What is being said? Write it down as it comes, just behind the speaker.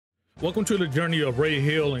Welcome to the journey of Ray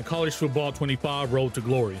Hill and College Football 25 Road to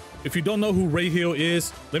Glory. If you don't know who Ray Hill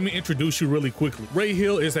is, let me introduce you really quickly. Ray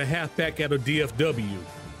Hill is a halfback out of DFW.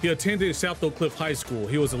 He attended South Oak Cliff High School.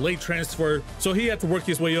 He was a late transfer, so he had to work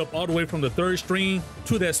his way up all the way from the third string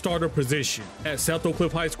to that starter position. At South Oak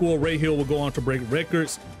Cliff High School, Ray Hill will go on to break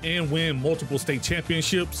records and win multiple state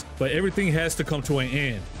championships, but everything has to come to an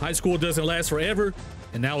end. High school doesn't last forever,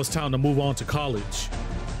 and now it's time to move on to college.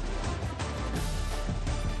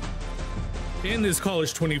 In this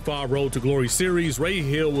College 25 Road to Glory series, Ray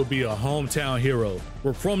Hill will be a hometown hero.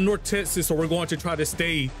 We're from North Texas, so we're going to try to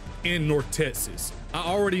stay in North Texas. I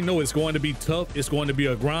already know it's going to be tough, it's going to be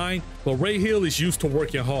a grind, but Ray Hill is used to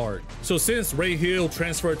working hard. So since Ray Hill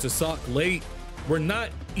transferred to SOC late, we're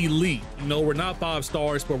not elite. You know, we're not 5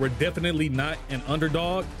 stars, but we're definitely not an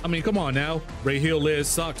underdog. I mean, come on now. Ray Hill led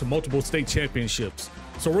SOC to multiple state championships.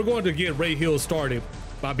 So we're going to get Ray Hill started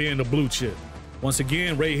by being a blue chip. Once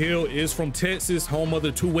again, Ray Hill is from Texas, home of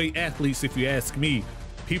the two-way athletes, if you ask me.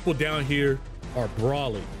 People down here are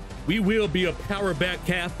brawling. We will be a power back,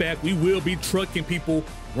 halfback. We will be trucking people,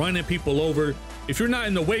 running people over. If you're not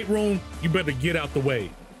in the weight room, you better get out the way.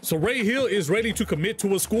 So Ray Hill is ready to commit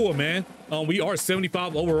to a school, man. We are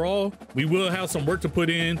 75 overall. We will have some work to put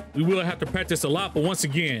in. We will have to practice a lot, but once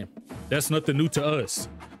again, that's nothing new to us.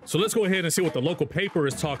 So let's go ahead and see what the local paper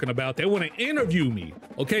is talking about. They want to interview me.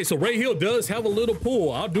 Okay, so Ray Hill does have a little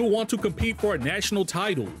pull. I do want to compete for a national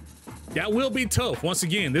title. That will be tough. Once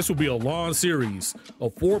again, this will be a long series, a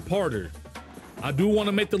 4-parter. I do want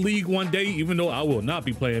to make the league one day, even though I will not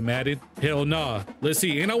be playing Madden. Hell nah. Let's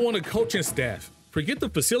see. And I want a coaching staff. Forget the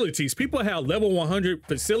facilities. People have level 100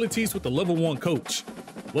 facilities with a level 1 coach.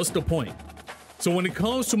 What's the point? So when it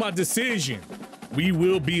comes to my decision, we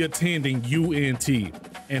will be attending UNT.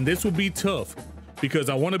 And this will be tough because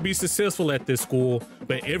I want to be successful at this school,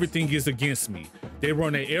 but everything is against me. They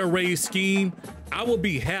run an air raid scheme. I will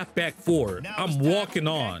be halfback forward. I'm walking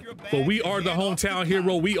on, but we are the hometown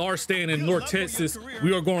hero. We are staying in North Texas.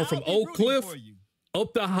 We are going from Oak Cliff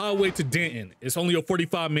up the highway to Denton. It's only a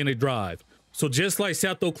 45-minute drive. So just like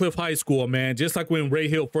South Oak Cliff High School, man, just like when Ray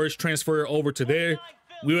Hill first transferred over to there,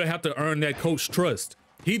 we will have to earn that coach trust.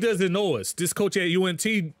 He doesn't know us. This coach at UNT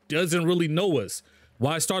doesn't really know us.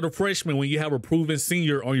 Why start a freshman when you have a proven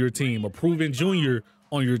senior on your team, a proven junior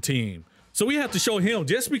on your team? So we have to show him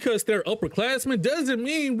just because they're upperclassmen doesn't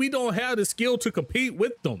mean we don't have the skill to compete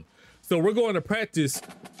with them. So we're going to practice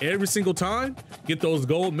every single time, get those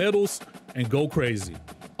gold medals, and go crazy.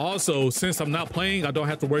 Also, since I'm not playing, I don't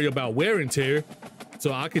have to worry about wear and tear,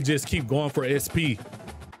 so I could just keep going for SP.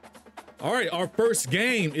 All right, our first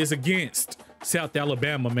game is against South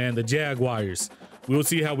Alabama, man, the Jaguars. We'll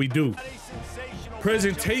see how we do.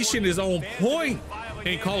 Presentation is on point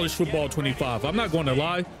in College Football 25. I'm not going to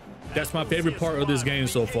lie. That's my favorite part of this game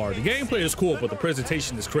so far. The gameplay is cool, but the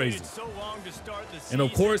presentation is crazy. And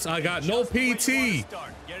of course, I got no PT.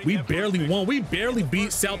 We barely won. We barely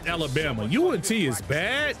beat South Alabama. UNT is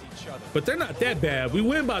bad, but they're not that bad. We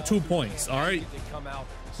win by 2 points, all right?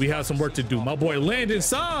 We have some work to do. My boy Landon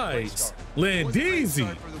Sides, Landeezy,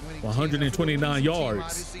 129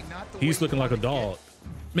 yards. He's looking like a dog.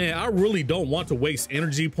 Man, I really don't want to waste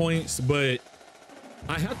energy points, but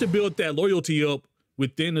I have to build that loyalty up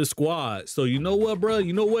within the squad. So you know what, bro?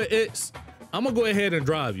 You know what, X? I'm going to go ahead and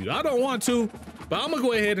drive you. I don't want to, but I'm going to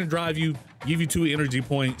go ahead and drive you, give you 2 energy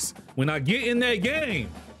points. When I get in that game,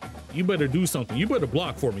 you better do something. You better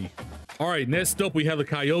block for me. All right, next up, we have the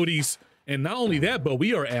Coyotes. And not only that, but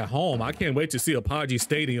we are at home. I can't wait to see Apogee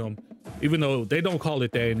Stadium, even though they don't call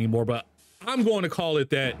it that anymore, but I'm going to call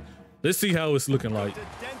it that. Let's see how it's looking like.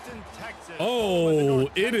 Oh,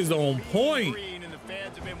 it is on point.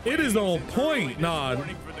 It is on point. Nah,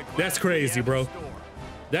 that's crazy, bro.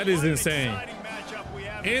 That is insane.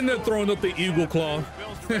 And they're throwing up the Eagle Claw.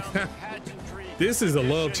 This is a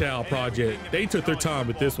love child project. They took their time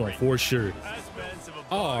with this one for sure.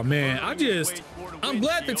 Oh, man, I'm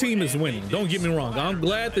glad the team is winning. Don't get me wrong. I'm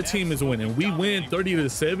glad the team is winning. We win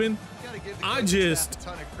 30-7.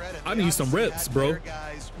 I need some reps, bro.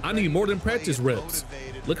 I need more than practice reps.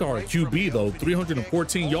 Look at our QB, though.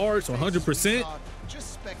 314 yards, 100%.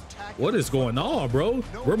 What is going on, bro?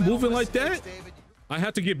 We're moving like that? I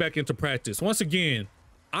have to get back into practice. Once again,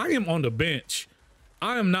 I am on the bench.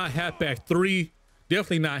 I am not halfback 3,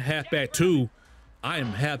 definitely not halfback 2. I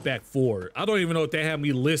am halfback 4. I don't even know if they have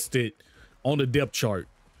me listed on the depth chart.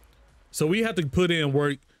 So we have to put in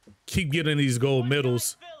work, keep getting these gold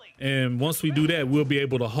medals. And once we do that, we'll be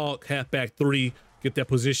able to hawk halfback 3, get that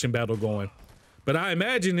position battle going. But I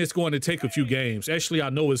imagine it's going to take a few games. Actually,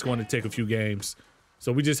 I know it's going to take a few games.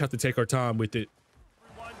 So we just have to take our time with it.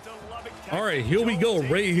 All right, here we go.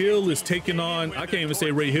 Ray Hill is taking on, I can't even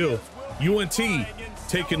say Ray Hill, UNT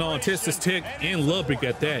taking on Texas Tech and Lubbock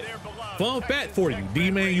at that. Fun fact for you,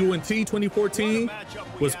 D-Man UNT 2014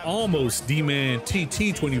 was almost D-Man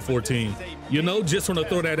TT 2014. You know, just want to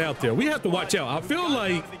throw that out there. We have to watch out. I feel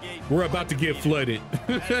like we're about to get flooded.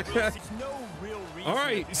 All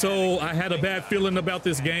right, so I had a bad feeling about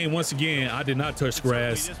this game. Once again, I did not touch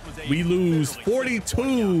grass. We lose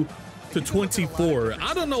 42-24.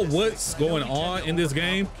 I don't know what's going on in this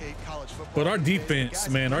game, but our defense,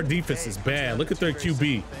 man, our defense is bad. Look at their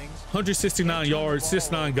QB, 169 yards,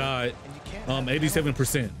 6'9" guy,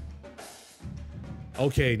 87%.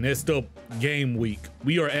 Okay, next up, game week.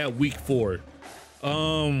 We are at week 4.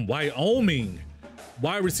 Wyoming.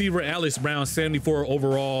 Wide receiver Alex Brown, 74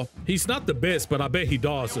 overall. He's not the best, but I bet he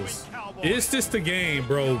does us. It's just a game,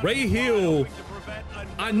 bro. Ray Hill,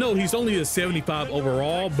 I know he's only a 75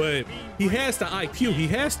 overall, but he has the IQ. He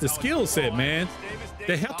has the skill set, man.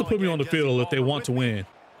 They have to put me on the field if they want to win.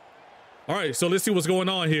 All right, so let's see what's going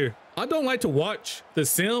on here. I don't like to watch the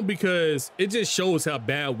sim because it just shows how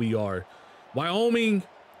bad we are. Wyoming,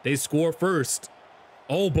 they score first.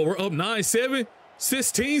 Oh, but we're up 9-7.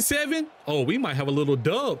 16-7. Oh, we might have a little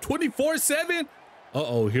dub. 24-7.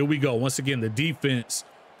 Uh-oh, here we go. Once again, the defense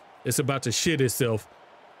is about to shit itself.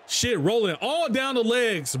 Shit rolling all down the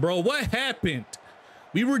legs, bro. What happened?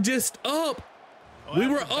 We were just up. We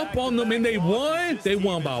were up on them and they won. They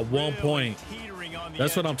won by 1 point.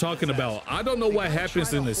 That's what I'm talking about. I don't know what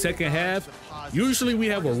happens in the second half. Usually we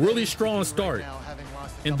have a really strong start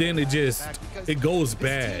and then it goes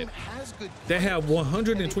bad. They have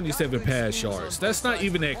 127 pass yards. That's not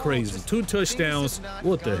even that crazy. 2 touchdowns.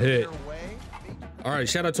 What the heck? All right,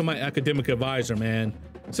 shout out to my academic advisor, man.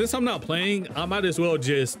 Since I'm not playing, I might as well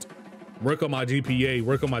just work on my GPA,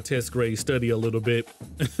 work on my test grade, study a little bit.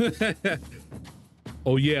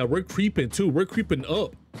 Oh yeah, we're creeping too. We're creeping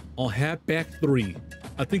up on halfback 3.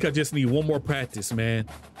 I think I just need one more practice, man,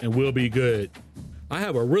 and we'll be good. I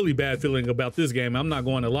have a really bad feeling about this game. I'm not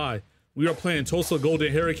going to lie. We are playing Tulsa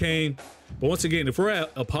Golden Hurricane, but once again, if we're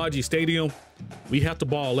at Apogee Stadium, we have to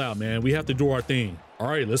ball out, man. We have to do our thing. All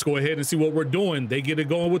right, let's go ahead and see what we're doing. They get it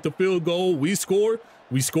going with the field goal. We score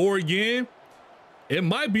again. It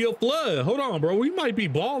might be a flood. Hold on, bro. We might be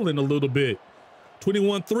balling a little bit.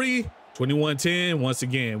 21-3, 21-10. Once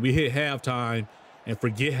again, we hit halftime and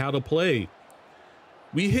forget how to play.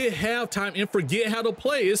 We hit halftime and forget how to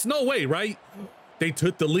play. It's no way, right? They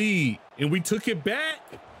took the lead and we took it back.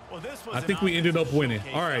 I think we ended up winning.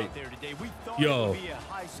 All right. Yo,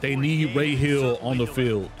 they need Ray Hill on the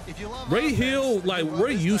field. Ray Hill, like, we're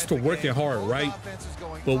used to working hard, right?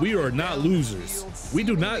 But we are not losers. We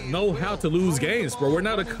do not know how to lose games, bro. We're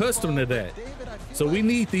not accustomed to that. So we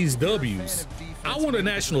need these W's. I want a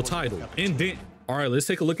national title. And then, all right, let's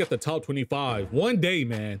take a look at the top 25. One day,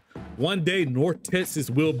 man. One day, North Texas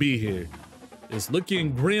will be here. It's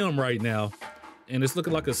looking grim right now. And it's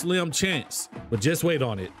looking like a slim chance, but just wait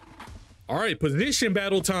on it. All right, position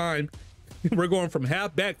battle time. We're going from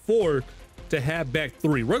halfback 4 to halfback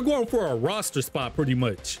 3. We're going for a roster spot pretty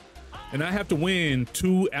much. And I have to win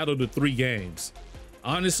 2 out of the 3 games.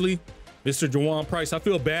 Honestly, Mr. Jawan Price, I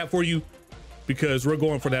feel bad for you because we're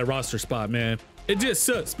going for that roster spot, man. It just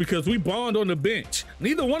sucks because we bond on the bench.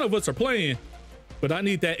 Neither one of us are playing, but I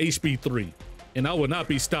need that HB3 and I will not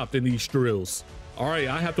be stopped in these drills. All right,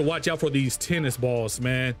 I have to watch out for these tennis balls,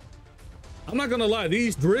 man. I'm not gonna lie,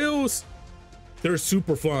 these drills, they're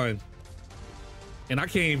super fun. And I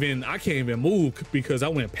can't even move because I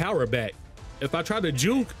went power back. If I try to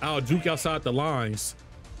juke, I'll juke outside the lines.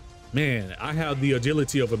 Man, I have the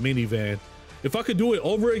agility of a minivan. If I could do it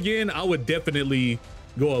over again, I would definitely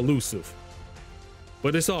go elusive.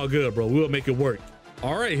 But it's all good, bro. We'll make it work.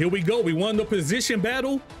 All right, here we go. We won the position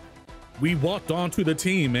battle. We walked on to the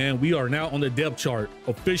team, man. We are now on the depth chart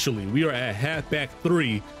officially. We are at halfback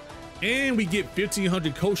 3 and we get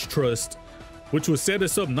 1,500 coach trust, which will set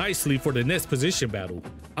us up nicely for the next position battle.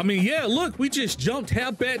 I mean, yeah, look, we just jumped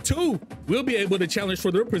halfback 2. We'll be able to challenge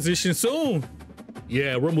for their position soon.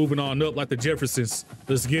 Yeah, we're moving on up like the Jeffersons.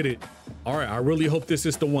 Let's get it. All right, I really hope this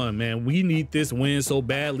is the one, man. We need this win so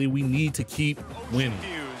badly. We need to keep winning.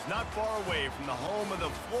 Not far away from the home of the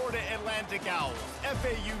Florida Atlantic Owls,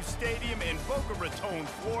 FAU Stadium in Boca Raton,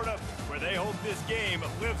 Florida, where they hope this game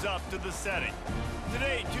lives up to the setting.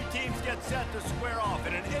 Today, 2 teams get set to square off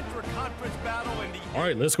in an intra-conference battle in the... All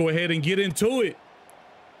right, let's go ahead and get into it.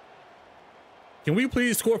 Can we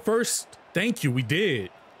please score first? Thank you, we did.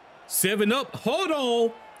 7 up, hold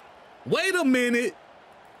on. Wait a minute.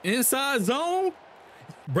 Inside zone?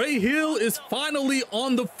 Ray Hill is finally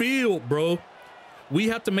on the field, bro. We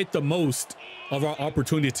have to make the most of our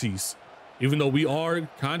opportunities. even though we are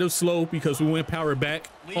kind of slow because we went power back.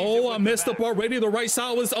 Oh, I messed up already. The right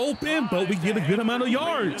side was open, but we get a good amount of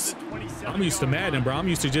yards. I'm used to Madden, bro. I'm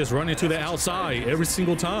used to just running to the outside every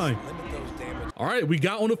single time. All right, we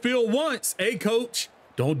got on the field once. Hey, coach,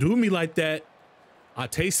 don't do me like that. I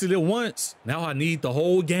tasted it once. Now I need the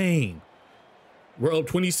whole game. We're up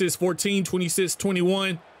 26-14,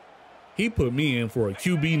 26-21. He put me in for a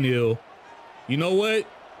QB nil. You know what?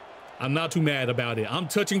 I'm not too mad about it. I'm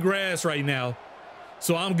touching grass right now,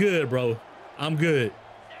 so I'm good, bro. I'm good.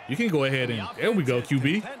 You can go ahead and, there we go,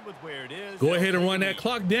 QB. Go ahead and run that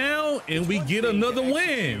clock down, and we get another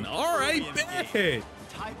win. All right, bet.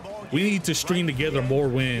 We need to string together more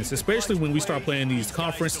wins, especially when we start playing these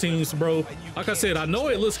conference teams, bro. Like I said, I know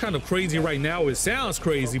it looks kind of crazy right now. It sounds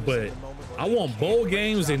crazy, but I want bowl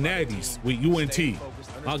games and natties with UNT.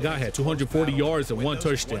 Our guy had 240 yards and 1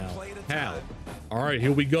 touchdown. How? All right,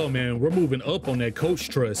 here we go, man. We're moving up on that coach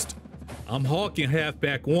trust. I'm hawking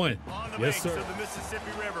halfback 1. Yes, sir. Of the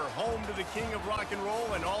Mississippi River, home to the king of rock and roll,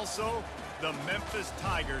 and also the Memphis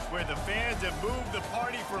Tigers, where the fans have moved the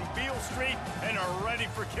party from Beale Street and are ready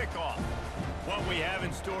for kickoff. What we have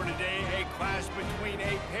in store today, a clash between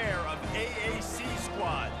a pair of AAC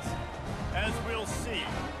squads. As we'll see,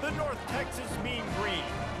 the North Texas Mean Green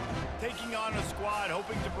taking on a squad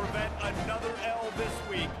hoping to prevent another L this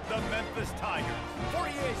week, the Memphis Tigers.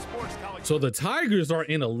 48 Sports College. So the Tigers are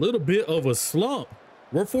in a little bit of a slump.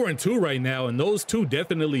 We're 4-2 right now, and those 2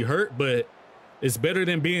 definitely hurt, but it's better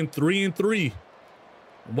than being 3-3.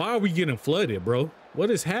 Why are we getting flooded, bro? What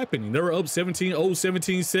is happening? They were up 17-0,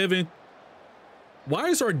 17-7. Why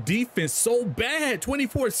is our defense so bad?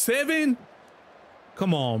 24-7?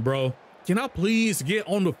 Come on, bro. Can I please get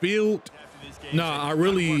on the field? Nah,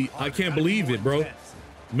 I can't believe it, bro.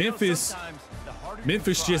 Memphis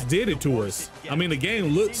just did it to us. I mean, the game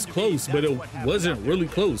looks close, but it wasn't really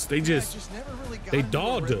close. They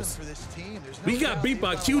dogged us. We got beat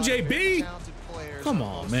by QJB. Come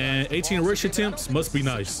on, man. 18 rush attempts must be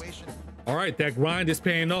nice. All right, that grind is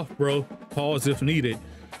paying off, bro. Pause if needed.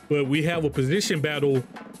 But we have a position battle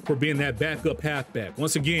for being that backup halfback.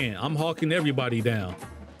 Once again, I'm hawking everybody down.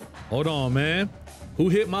 Hold on, man. Who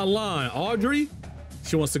hit my line? Audrey?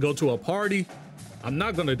 She wants to go to a party. I'm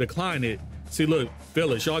not going to decline it. See, look,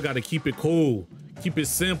 fellas, y'all got to keep it cool. Keep it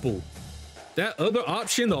simple. That other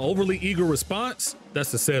option, the overly eager response,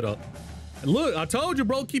 that's the setup. And look, I told you,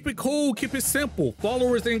 bro, keep it cool, keep it simple.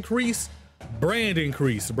 Followers increase, brand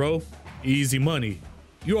increase, bro. Easy money.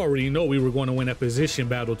 You already know we were going to win that position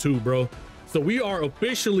battle too, bro. So we are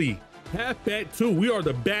officially halfback 2. We are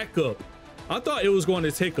the backup. I thought it was going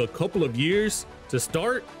to take a couple of years to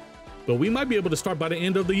start, but we might be able to start by the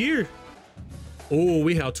end of the year. Oh,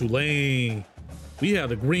 we have Tulane. We have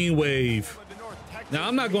the Green Wave. Now,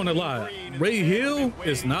 I'm not going to lie. Ray Hill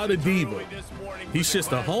is not a diva. He's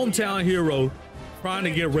just a hometown hero trying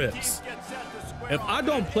to get reps. If I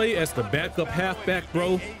don't play as the backup halfback,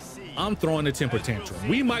 bro, I'm throwing a temper tantrum.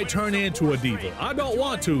 We might turn into a diva. I don't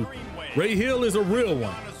want to. Ray Hill is a real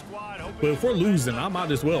one. But if we're losing, I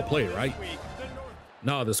might as well play, right?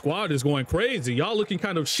 Nah, the squad is going crazy. Y'all looking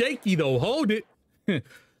kind of shaky, though. Hold it.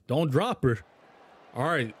 Don't drop her. All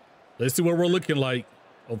right, let's see what we're looking like.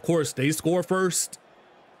 Of course, they score first.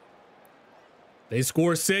 They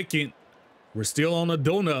score second. We're still on a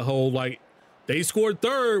donut hole. Like, they scored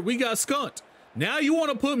third. We got skunked. Now you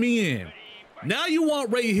want to put me in. Now you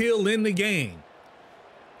want Ray Hill in the game.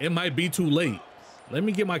 It might be too late. Let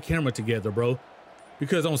me get my camera together, bro.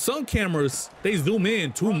 Because on some cameras, they zoom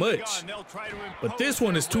in too much. But this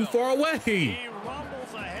one is too far away.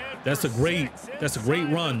 That's a great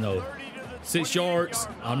run, though. 6 yards.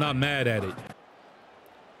 I'm not mad at it.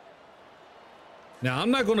 Now, I'm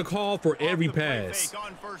not going to call for every pass.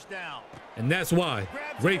 And that's why.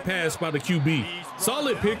 Great pass by the QB.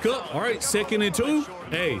 Solid pickup. All right, 2nd and 2.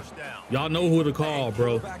 Hey, y'all know who to call,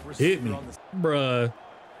 bro. Hit me. Bruh.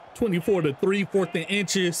 24-3, 4th and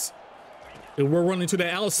inches. And we're running to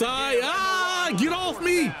the outside. Ah, get off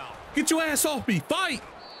me. Get your ass off me. Fight.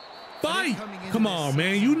 Fight. Come on,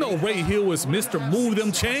 man. You know Ray Hill is Mr. Move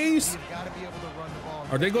Them Chains.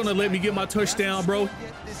 Are they going to let me get my touchdown, bro?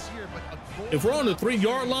 If we're on the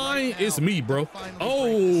 3-yard line, it's me, bro.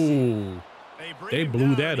 Oh, they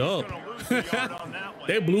blew that up.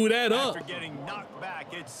 They blew that up.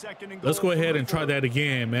 Let's go ahead and try that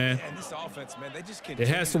again, man. It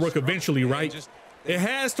has to work eventually, right? It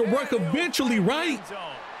has to work eventually, right?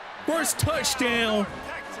 First touchdown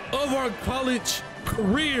of our college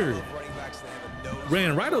career.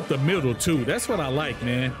 Ran right up the middle, too. That's what I like,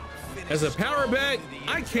 man. As a power back,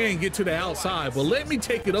 I can't get to the outside, but let me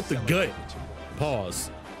take it up the gut.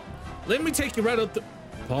 Pause. Let me take it right up the...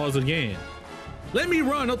 Pause again. Let me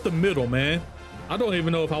run up the middle, man. I don't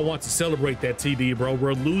even know if I want to celebrate that TD, bro.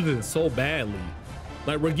 We're losing so badly.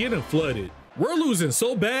 Like, we're getting flooded. We're losing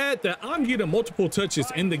so bad that I'm getting multiple touches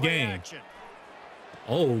in the game.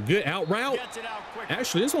 Oh, good out route.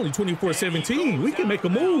 Actually, it's only 24-17. We can make a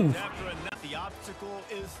move.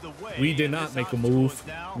 We did not make a move.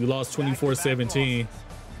 We lost 24-17.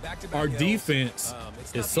 Our defense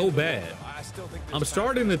is so bad. I'm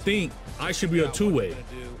starting to think I should be a two-way.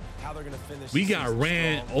 We got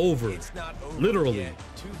ran over, literally.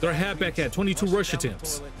 Their halfback had 22 rush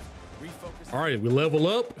attempts. All right, we level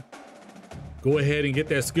up. Go ahead and get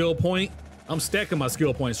that skill point. I'm stacking my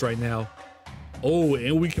skill points right now. Oh,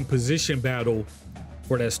 and we can position battle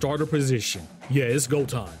for that starter position. Yeah, it's go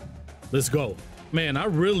time. Let's go. Man, I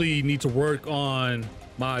really need to work on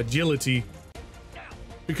my agility,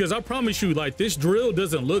 because I promise you, like, this drill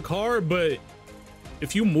doesn't look hard, but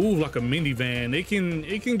if you move like a minivan, it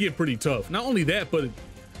can get pretty tough. Not only that, but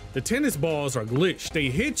the tennis balls are glitched. They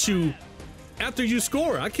hit you after you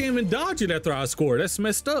score. I can't even dodge it after I score. That's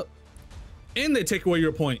messed up. And they take away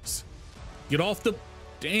your points. Get off the...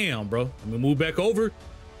 Damn, bro. Let me move back over.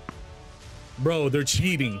 Bro, they're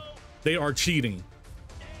cheating. They are cheating.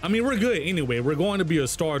 I mean, we're good anyway. We're going to be a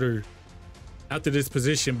starter after this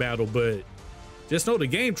position battle, but just know the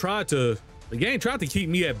game tried to keep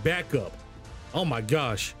me at backup. Oh my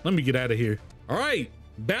gosh. Let me get out of here. All right.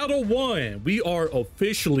 Battle 1. We are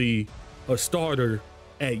officially a starter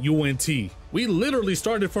at UNT. We literally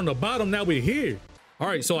started from the bottom. Now we're here. All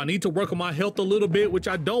right. So I need to work on my health a little bit, which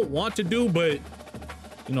I don't want to do, but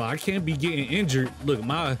you know, I can't be getting injured. Look,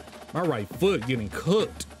 my right foot getting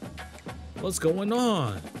cooked. What's going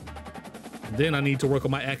on? And then I need to work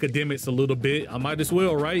on my academics a little bit. I might as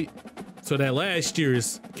well, right? So that last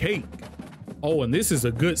year's cake. Oh, and this is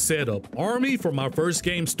a good setup. Army for my first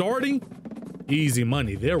game starting. Easy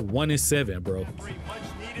money. They're 1-7, bro.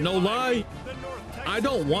 No lie, I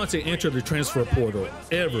don't want to enter the transfer portal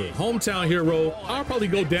ever. Hometown hero, I'll probably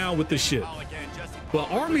go down with the ship.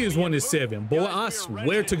 But Army is 1-7. Boy, I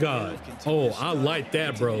swear to God. Oh, I like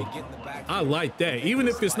that, bro. I like that. Even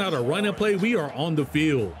if it's not a running play, we are on the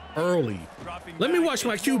field early. Let me watch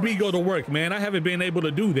my QB go to work, man. I haven't been able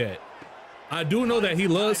to do that. I do know that he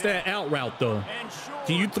loves that out route, though.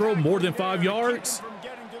 Can you throw more than 5 yards?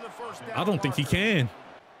 I don't think he can.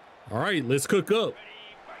 All right, let's cook up.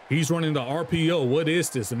 He's running the RPO. What is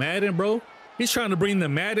this, Madden, bro? He's trying to bring the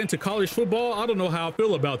Madden to college football. I don't know how I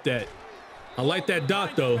feel about that. I like that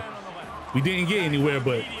dot, though. We didn't get anywhere,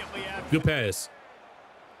 but good pass.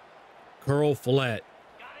 Curl flat.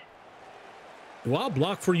 Do I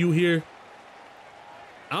block for you here?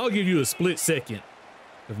 I'll give you a split second.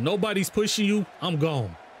 If nobody's pushing you, I'm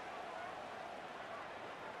gone.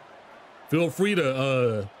 Feel free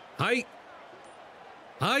to hike.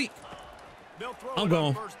 I'm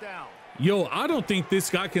gone. Yo, I don't think this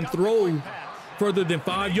guy can throw further than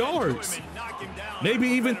 5 yards. Maybe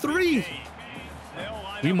even 3.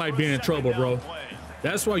 We might be in trouble, bro.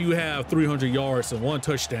 That's why you have 300 yards and 1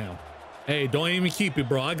 touchdown. Hey, don't even keep it,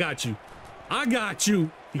 bro. I got you. I got you.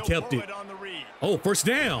 He kept it. Oh, first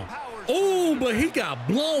down. Oh, but he got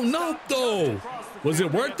blown up, though. Was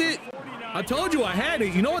it worth it? I told you I had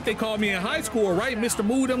it. You know what they called me in high school, right? Mr.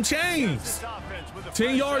 Move Them Chains.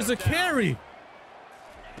 10 yards of carry.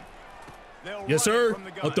 Yes, sir.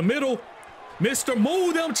 Up the middle. Mr.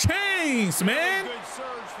 Move Them Chains, man.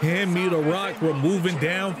 Hand me the rock. We're moving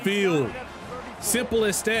downfield. Simple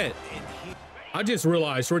as that. I just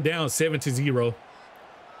realized we're down 7-0.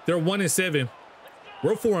 They're 1-7.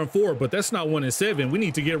 We're 4-4, but that's not 1-7. We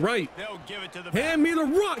need to get right. Hand me the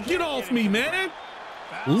rock. Get off me, man.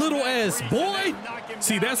 Little ass boy.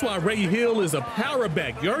 See, that's why Ray Hill is a power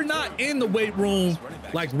back. You're not in the weight room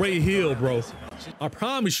like Ray Hill, bro. I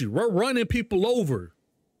promise you, we're running people over.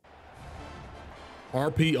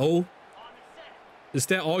 RPO. Is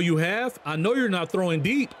that all you have? I know you're not throwing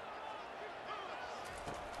deep.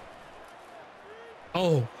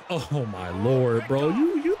 Oh my Lord, bro.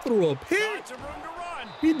 You threw a pick.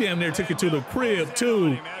 He damn near took it to the crib,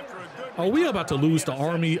 too. Are we about to lose the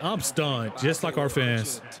Army? I'm stunned, just like our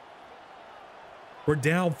fans. We're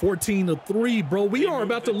down 14-3, bro. We are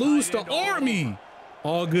about to lose the Army.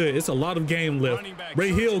 All good. It's a lot of game left. Ray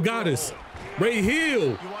Hill got us. Ray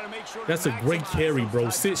Hill. That's a great carry, bro.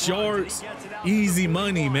 6 yards. Easy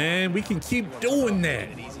money, man. We can keep doing that.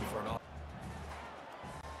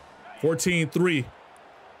 14-3.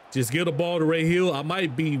 Just get the ball to Ray Hill. I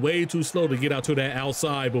might be way too slow to get out to that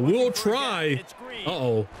outside, but we'll try.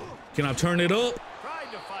 Uh-oh. Can I turn it up?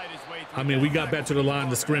 I mean, we got back to the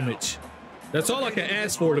line of scrimmage. That's all I can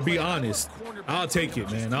ask for, to be honest. I'll take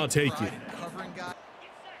it, man. I'll take it.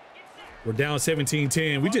 We're down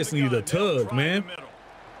 17-10. We just need a tug, man.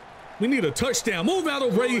 We need a touchdown. Move out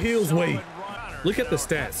of Ray Hill's way. Look at the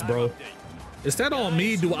stats, bro. Is that on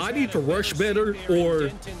me? Do I need to rush better,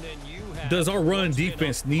 or does our run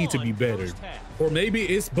defense need to be better? Or maybe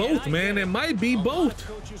it's both, man. It might be both.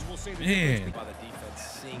 Man,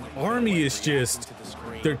 Army is just,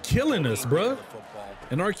 they're killing us, bro.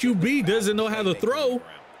 And our QB doesn't know how to throw.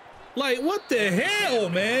 Like, what the hell,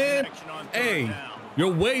 man? Hey,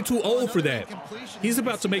 you're way too old for that. He's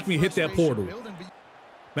about to make me hit that portal.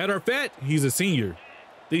 Matter of fact, he's a senior.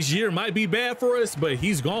 This year might be bad for us, but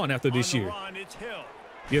he's gone after this year.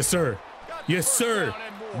 Yes, sir. Yes, sir.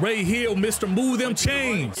 Ray Hill, Mr. Move them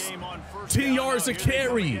chains. 10 yards a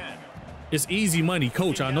carry. It's easy money,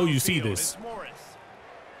 coach. I know you see this.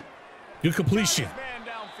 Good completion.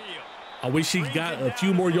 I wish he got a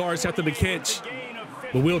few more yards after the catch,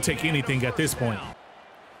 but we'll take anything at this point.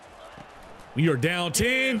 We are down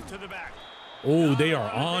 10. Oh, they are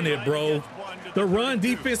on it, bro. The run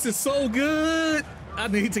defense is so good. I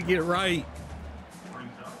need to get right.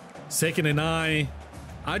 2nd and 9.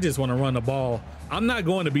 I just want to run the ball. I'm not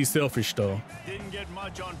going to be selfish, though.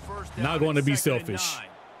 Not going to be selfish.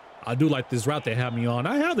 I do like this route they have me on.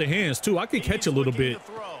 I have the hands, too. I can catch a little bit.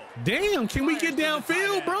 Damn, can we get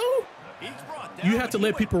downfield, bro? You have to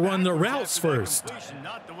let people run their routes first.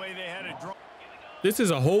 This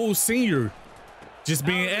is a whole senior just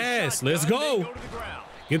being asked. Let's go.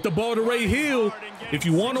 Get the ball to Ray Hill if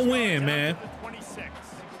you want to win, man.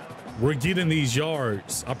 We're getting these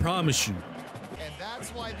yards. I promise you. And that's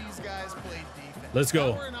why these guys play defense. Let's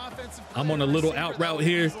go. I'm on a little out route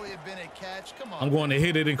here. I'm going to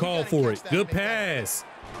hit it and call for it. Good pass.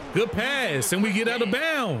 Good pass. And we get out of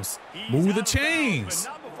bounds. Move the chains.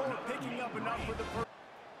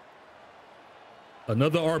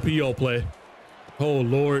 Another RPO play. Oh,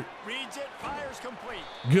 Lord.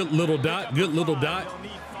 Good little dot. Good little dot.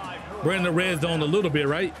 We're in the red zone a little bit,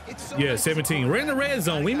 right? Yeah, 17. We're in the red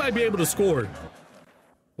zone. We might be able to score.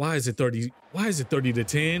 Why is it 30? Why is it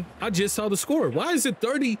 30-10? I just saw the score. Why is it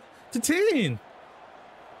 30-10?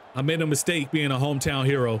 I made a mistake being a hometown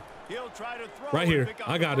hero. Right here.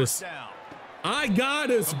 I got us. I got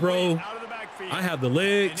us, bro. I have the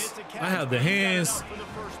legs. I have the hands.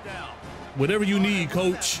 Whatever you need,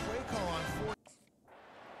 coach.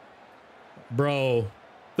 Bro,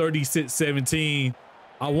 36-17.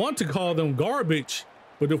 I want to call them garbage,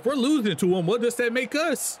 but if we're losing to them, what does that make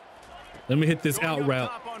us? Let me hit this out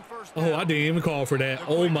route. Oh, I didn't even call for that.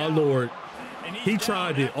 Oh, my Lord. He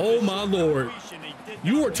tried it. Oh, my Lord.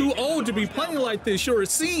 You are too old to be playing like this. You're a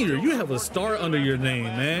senior. You have a star under your name,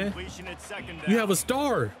 man. You have a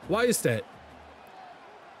star. Why is that?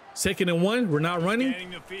 2nd and 1. We're not running.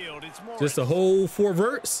 Just a whole 4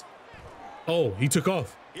 verts. Oh, he took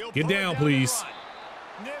off. Get down, please.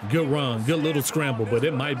 Good run. Good little scramble, but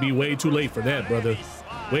it might be way too late for that, brother.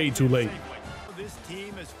 Way too late.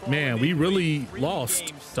 Man, we really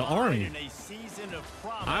lost to Army.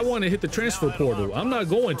 I want to hit the transfer portal. I'm not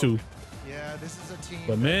going to.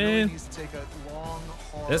 But, man,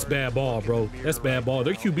 that's bad ball, bro. That's bad ball.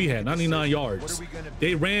 Their QB had 99 yards.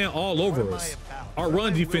 They ran all over us. Our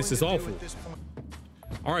run defense is awful.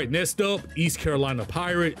 All right, next up, East Carolina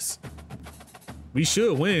Pirates. We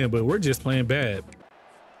should win, but we're just playing bad.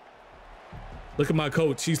 Look at my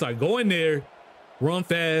coach. He's like, go in there, run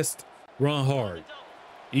fast, run hard.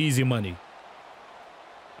 Easy money.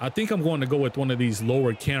 I think I'm going to go with one of these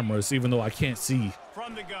lower cameras, even though I can't see.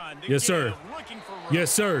 Yes, sir.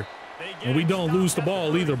 Yes, sir. And we don't lose the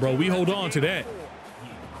ball either, bro. We hold on to that.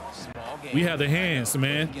 We have the hands,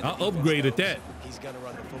 man. I upgraded that. He's going to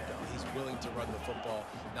run the football. He's willing to run the football,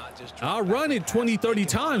 not just I'll run it 20, 30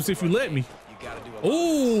 times if you let me.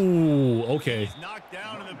 Oh, okay.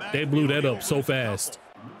 They blew that up so fast.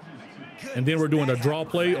 And then we're doing a draw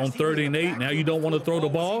play on 3rd and 8. Now you don't want to throw the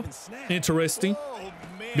ball. Interesting.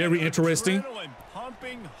 Very interesting.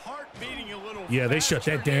 Yeah, they shut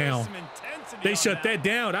that down. They shut that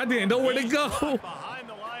down. I didn't know where to go.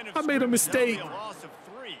 I made a mistake.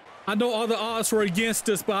 I know all the odds were against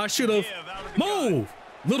us, but I should have. Move,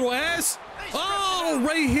 little ass. Oh,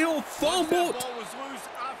 Ray Hill fumbled.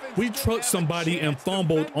 We trucked somebody and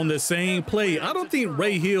fumbled on the same play. I don't think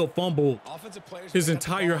Ray Hill fumbled his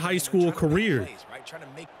entire high school career.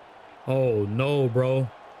 Oh, no, bro.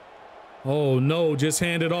 Oh, no. Just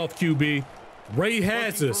hand it off, QB. Ray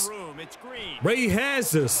has us. Ray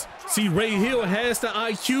has us. See, Ray Hill has the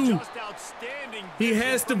IQ. He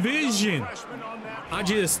has the vision.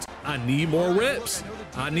 I need more reps.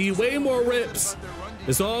 I need way more reps.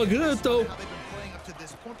 It's all good, though.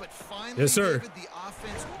 one, but finally Yes, sir. David, the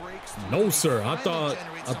offense breaks through. No, sir. I Finally thought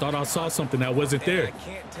generates I saw something that wasn't there.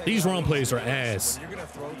 These run plays are ass.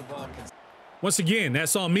 Once again,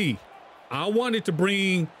 that's on me. I wanted to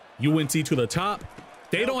bring UNT to the top.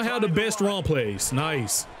 They don't have the best run plays.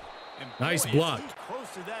 Nice. Nice block.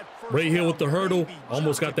 Ray Hill with the hurdle.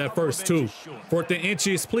 Almost got that first too. 4th and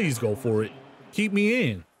inches. Please go for it. Keep me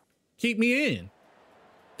in. Keep me in.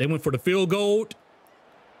 They went for the field goal.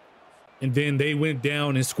 And then they went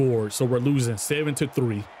down and scored. So we're losing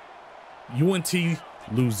 7-3. UNT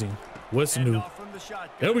losing. What's new?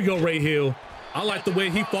 There we go, Ray Hill. I like the way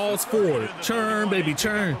he falls forward. Churn, baby,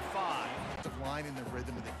 churn.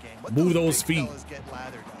 Move those feet.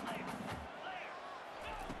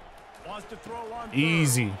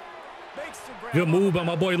 Easy. Good move by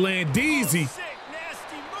my boy Landeezy.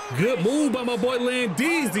 Good move by my boy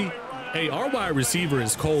Landeezy. Hey, our wide receiver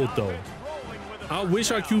is cold, though. I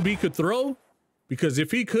wish our QB could throw, because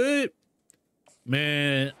if he could,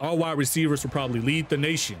 man, our wide receivers would probably lead the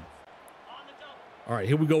nation. All right,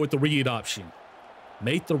 here we go with the read option.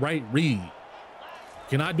 Make the right read.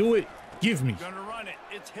 Can I do it? Give me.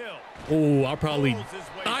 Oh,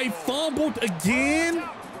 I fumbled again.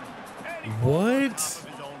 What?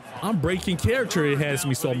 I'm breaking character. It has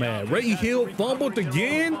me so mad. Ray Hill fumbled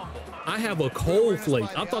again. I have a cold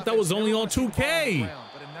flake. I thought that was only on 2K.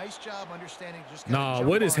 Nah,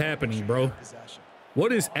 what is happening, bro?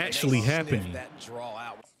 What is actually happening?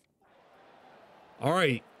 All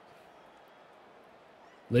right.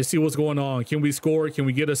 Let's see what's going on. Can we score? Can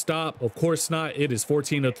we get a stop? Of course not. It is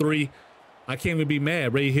 14-3. I can't even be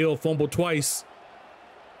mad. Ray Hill fumbled twice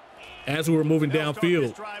as we were moving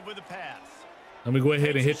downfield. Let me go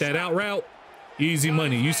ahead and hit that out route. Easy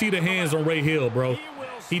money. You see the hands on Ray Hill, bro.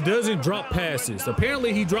 He doesn't drop passes.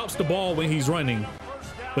 Apparently, he drops the ball when he's running,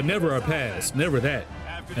 but never a pass. Never that.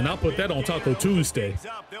 And I'll put that on Taco Tuesday.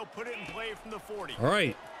 All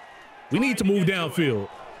right. We need to move downfield.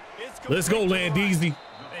 Let's go, Landeezy.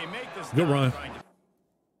 Good run.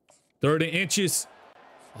 3rd and inches.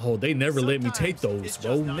 Oh, they never let me take those,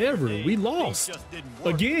 bro. Never. We lost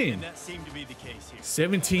again.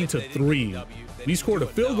 17-3. We scored a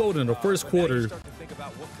field goal in the first quarter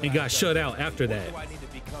and got shut out after that.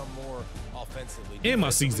 In my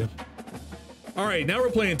season. All right, now we're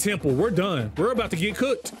playing Temple. We're done. We're about to get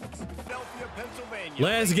cooked.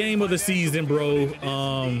 Last game of the season, bro.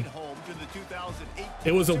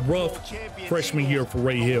 It was a rough freshman year for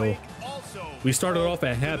Ray Hill. We started off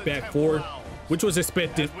at halfback 4, which was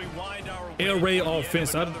expected. Air Ray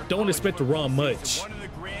offense, I don't expect to run much,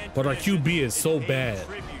 but our QB is so bad.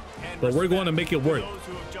 But we're going to make it work.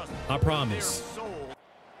 I promise.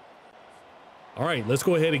 All right, let's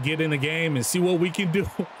go ahead and get in the game and see what we can do.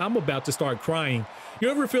 I'm about to start crying. You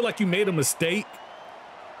ever feel like you made a mistake?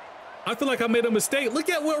 I feel like I made a mistake. Look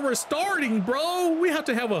at where we're starting, bro. We have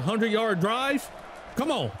to have a 100-yard drive.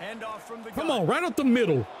 Come on. Come on, right up the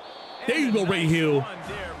middle. There you go, Ray Hill.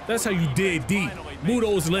 That's how you dig deep. Move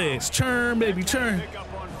those legs. Churn, baby, churn.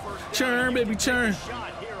 Churn, baby, churn.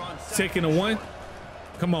 2nd and 1.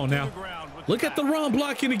 Come on now. Look at the run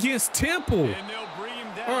blocking against Temple.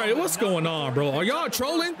 All right, what's going on, bro? Are y'all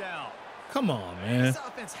trolling? Come on, man.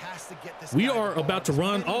 We are about to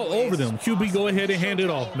run all over them. QB, go ahead and hand it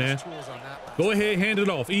off, man. Go ahead, hand it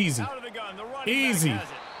off. Easy. Easy.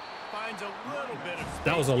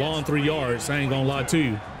 That was a long 3 yards. I ain't gonna lie to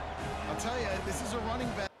you. I'll tell you, this is a running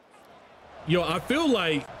back. Yo, I feel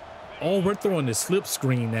like, oh, we're throwing the slip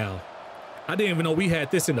screen now. I didn't even know we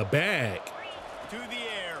had this in the bag. To the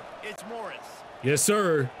air, it's Morris. Yes,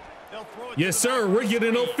 sir. Yes, sir. We're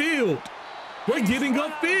getting upfield. We're getting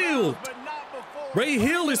upfield. Ray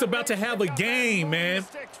Hill is about to have a game, man.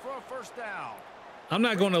 I'm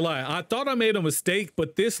not going to lie. I thought I made a mistake,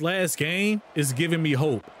 but this last game is giving me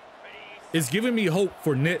hope. It's giving me hope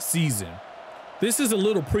for next season. This is a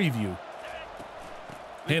little preview.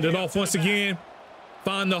 Hand it off once again.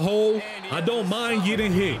 Find the hole. I don't mind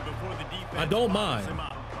getting hit. I don't mind.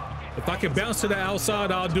 If I can bounce to the outside,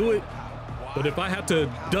 I'll do it. But if I have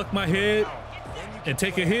to duck my head and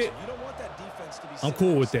take a hit, I'm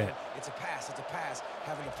cool with that. It's a pass. It's a pass.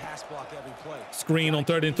 Having a pass block every play. Screen on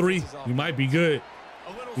 3rd and 3. We might be good.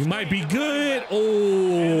 We might be good.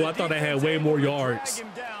 Oh, I thought I had way more yards.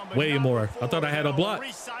 Way more. I thought I had a block.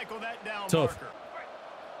 Tough.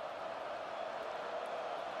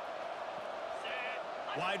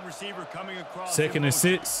 Wide receiver coming across. 2nd and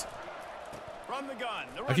 6.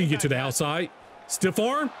 I can get to the outside. Stiff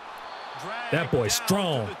arm. That boy's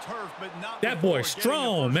strong. That boy's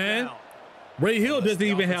strong, man. Ray Hill doesn't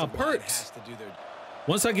even have perks.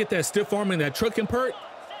 Once I get that stiff arm and that trucking perk,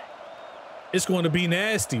 It's going to be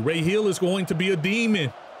nasty. Ray Hill is going to be a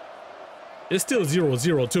demon. It's still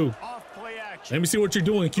 0-0 too. Let me see what you're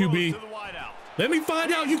doing, QB. Let me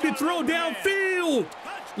find out you can throw downfield.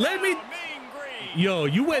 Let me. Yo,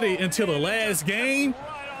 you waited until the last game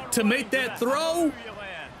to make that throw?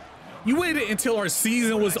 You waited until our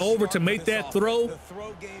season was over to make that throw?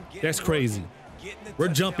 That's crazy. We're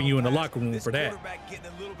jumping you in the locker room for that.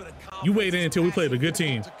 You waited until we played a good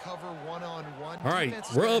team. All right,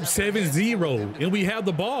 we're up 7-0, and we have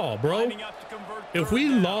the ball, bro. If we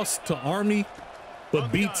lost to Army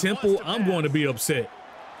but beat Temple, I'm going to be upset.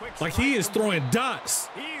 Like, he is throwing dots.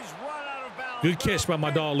 Good catch by my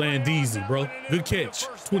dog Landeezy, bro. Good catch.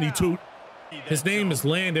 22. His name is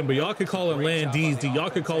Landon, but y'all could call him Landeezy. Y'all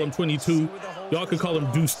could call him 22. Y'all could call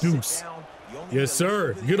him Deuce Deuce. Yes,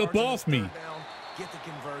 sir. Get up off me.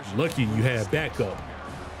 Lucky you had backup.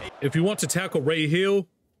 If you want to tackle Ray Hill,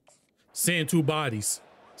 send 2 bodies.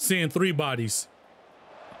 Send 3 bodies.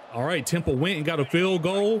 All right, Temple went and got a field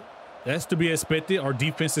goal. That's to be expected. Our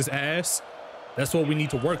defense is ass. That's what we need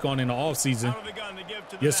to work on in the offseason.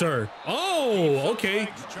 Yes, sir. Oh, okay.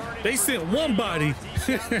 They sent 1 body.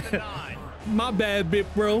 My bad, big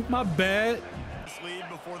bro. My bad.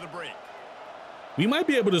 We might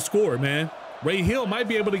be able to score, man. Ray Hill might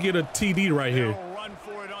be able to get a TD right here.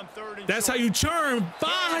 That's how you churn.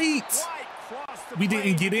 Fight. We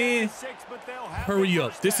didn't get in. Hurry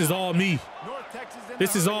up. This is all me.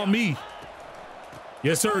 This is all me.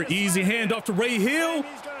 Yes, sir. Easy handoff to Ray Hill.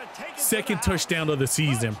 Second touchdown of the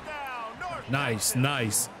season. Nice,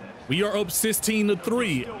 nice. We are up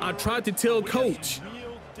 16-3. I tried to tell coach,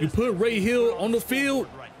 you put Ray Hill on the field,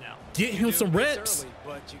 get him some reps.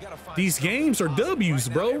 These games are W's,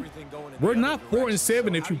 bro. We're not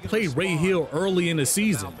 4-7 if you play Ray Hill early in the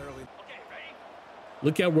season.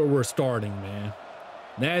 Look at where we're starting, man.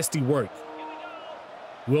 Nasty work.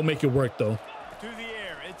 We'll make it work, though. To the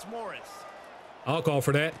air, it's Morris. I'll call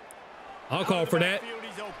for that. I'll call for that.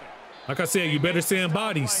 Like I said, you better send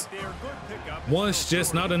bodies. One's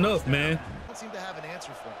just not enough, man. Don't seem to have an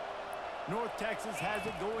answer for him. North Texas has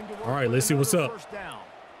it going to work. All right, let's see what's up.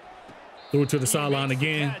 Threw it to the sideline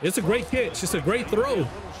again. It's a great catch. It's a great throw.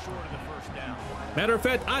 Matter of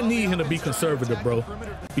fact, I need him to be conservative, bro,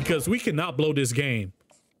 because we cannot blow this game.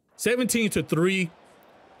 17-3.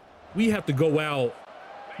 We have to go out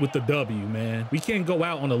with the W, man. We can't go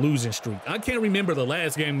out on a losing streak. I can't remember the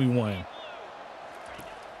last game we won.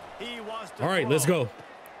 All right, let's go.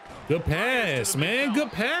 Good pass, man.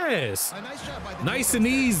 Good pass. Nice and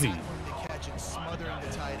easy.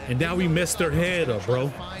 And now we messed their head up,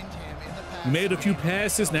 bro. You made a few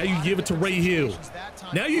passes. Now you give it to Ray Hill.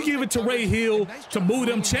 Now you give it to Ray Hill to move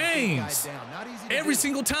them chains. Every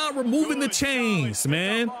single time we're moving the chains,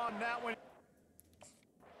 man.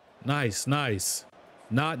 Nice, nice.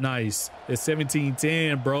 Not nice. It's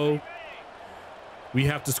 17-10, bro. We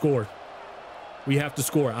have to score. We have to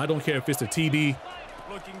score. I don't care if it's a TD.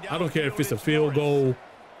 I don't care if it's a field goal.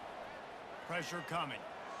 Pressure coming.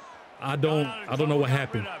 I don't know what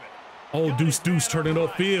happened. Oh, Deuce Deuce turning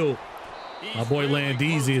upfield. My boy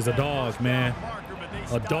Landeezy is a dog, man.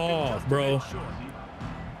 A dog, bro.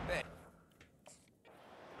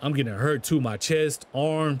 I'm getting hurt too. My chest,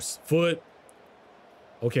 arms, foot.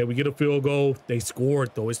 Okay, we get a field goal. They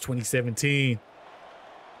scored, though. It's 2017.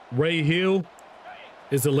 Ray Hill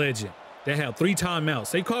is a legend. They have 3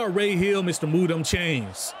 timeouts. They call Ray Hill Mr. Move Them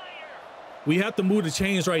Chains. We have to move the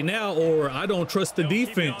chains right now, or I don't trust the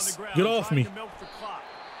defense. Get off me.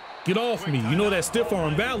 Get off me. You know that stiff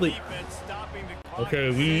arm valid.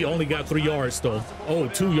 Okay, we only got 3 yards, though. Oh,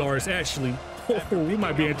 2 yards, actually. Oh, we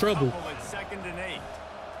might be in trouble.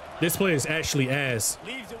 This play is actually ass.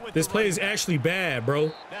 This play is actually bad,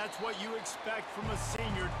 bro. That's what you expect from a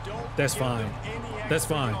senior. That's fine. That's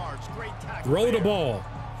fine. Throw the ball.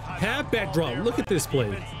 Halfback drop. Look at this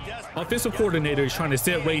play. Offensive coordinator is trying to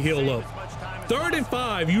set Ray Hill up. 3rd and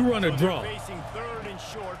 5, you run a draw.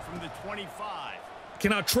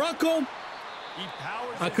 Can I truck him?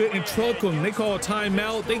 I couldn't truck him. They call a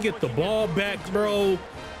timeout. They get the ball back, bro.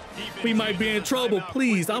 We might be in trouble.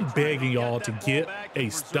 Please, I'm begging y'all to get a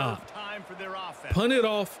stop. Punt it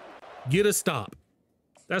off. Get a stop.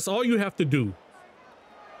 That's all you have to do.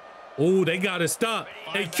 Oh, they got to stop.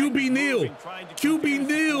 Hey, QB Neal. QB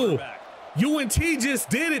Neal. UNT just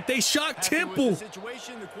did it. They shocked Temple.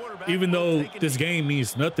 Even though this game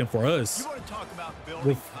means nothing for us.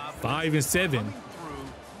 We're 5-7.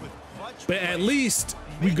 But at least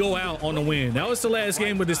we go out on a win. That was the last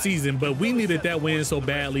game of the season, but we needed that win so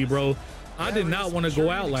badly, bro. I did not want to go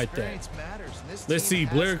out like that. Let's see,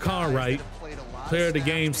 Blair Conwright. Player of the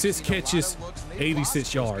game, 6 catches,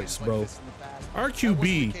 86 yards, bro. Our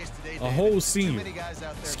QB, a whole senior,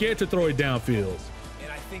 scared to throw it downfield.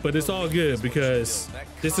 But it's all good because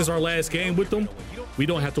this is our last game with them. We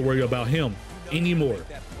don't have to worry about him anymore.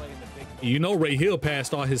 You know Ray Hill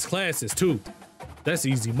passed all his classes too. That's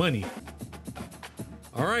easy money.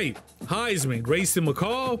 All right, Heisman, Grayson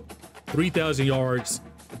McCall, 3,000 yards,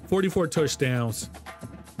 44 touchdowns,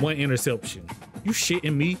 1 interception. You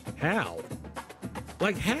shitting me? How?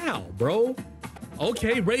 Like how, bro?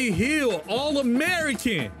 Okay, Ray Hill,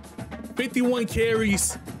 All-American, 51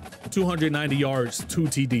 carries, 290 yards, 2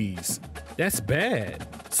 TDs. That's bad.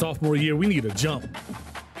 Sophomore year, we need a jump.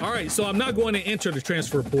 All right, so I'm not going to enter the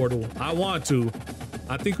transfer portal. I want to.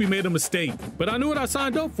 I think we made a mistake, but I knew what I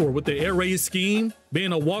signed up for with the air raid scheme,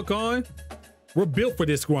 being a walk-on. We're built for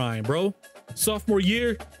this grind, bro. Sophomore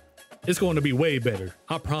year, it's going to be way better.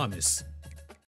 I promise.